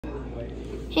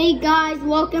Hey guys,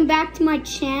 welcome back to my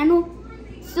channel.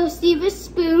 So see this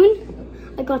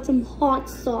spoon? I got some hot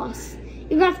sauce.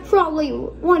 You guys probably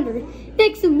wondering,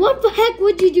 Nixon, what the heck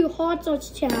would you do hot sauce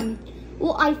challenge?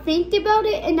 Well, I think about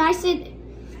it and I said,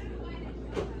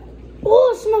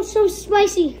 oh, it smells so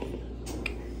spicy.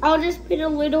 I'll just put a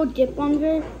little dip on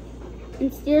there.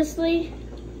 And seriously,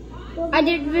 I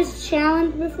did this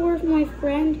challenge before with my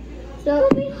friend. So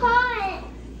It'll be hot.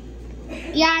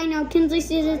 Yeah, I know. Kinsley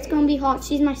says it's gonna be hot.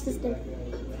 She's my sister.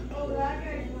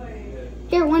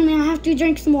 Here, 1 minute. I have to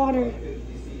drink some water.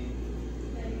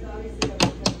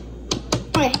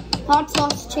 Okay, hot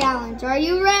sauce challenge. Are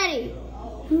you ready?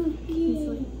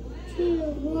 3, 2,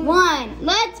 1.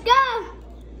 Let's go.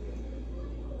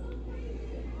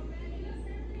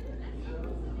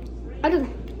 I don't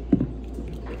know.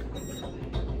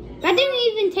 That didn't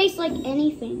even taste like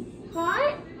anything.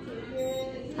 hot?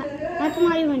 That's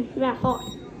not even that hot.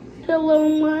 Put a little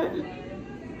more.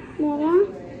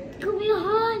 It'll be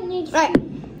hot next. Right.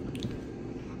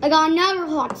 I got another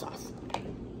hot sauce.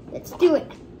 Let's do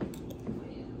it.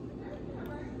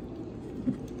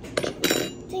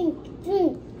 Think.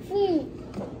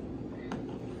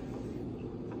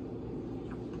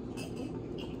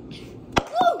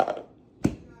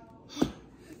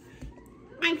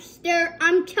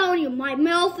 I'm telling you, my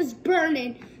mouth is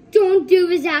burning. Don't do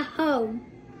this at home.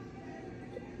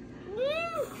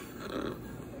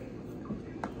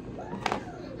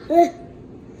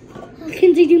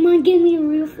 Kenzie, do you mind giving me a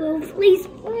refill, please?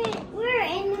 We're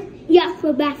in. Yeah, for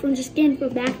the bathroom. Just get in for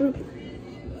the bathroom.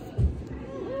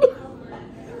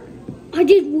 I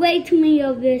did way too many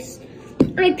of this.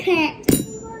 I can't.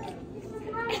 Some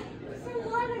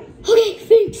water. Okay,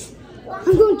 thanks.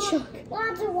 I'm going to choke.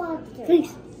 Lots of water.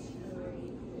 Thanks.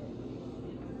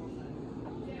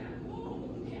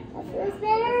 That feels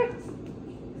better.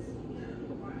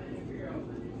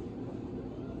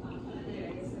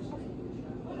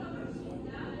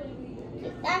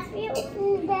 That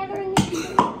feels better.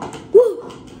 Woo.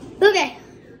 Okay.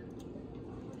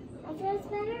 That feels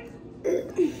better.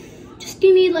 Just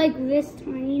give me like this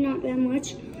tiny, not that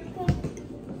much.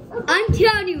 I'm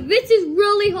telling you, this is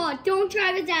really hot. Don't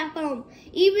try this at home.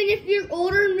 Even if you're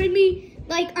older, maybe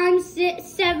like I'm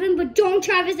 7, but don't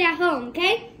try this at home,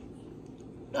 okay?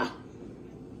 Ugh.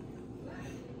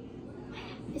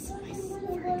 This is my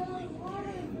secret.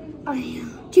 Oh yeah,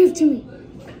 give it to me.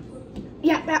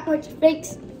 Yeah, that much.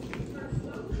 Thanks.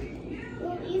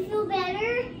 You feel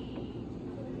better?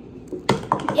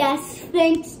 Yes,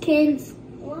 thanks, kids.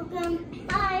 Welcome.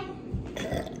 Bye.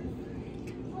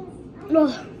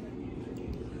 Ugh.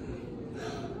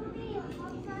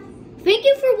 Thank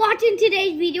you for watching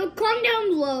today's video. Comment down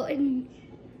below and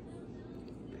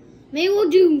maybe we'll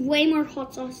do way more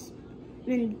hot sauce.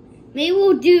 And maybe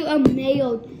we'll do a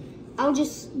mayo. I'll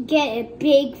just get a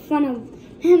big fun of.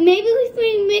 Maybe if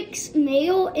we mix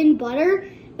mayo and butter,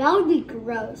 that would be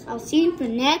gross. I'll see you for the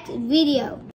next video.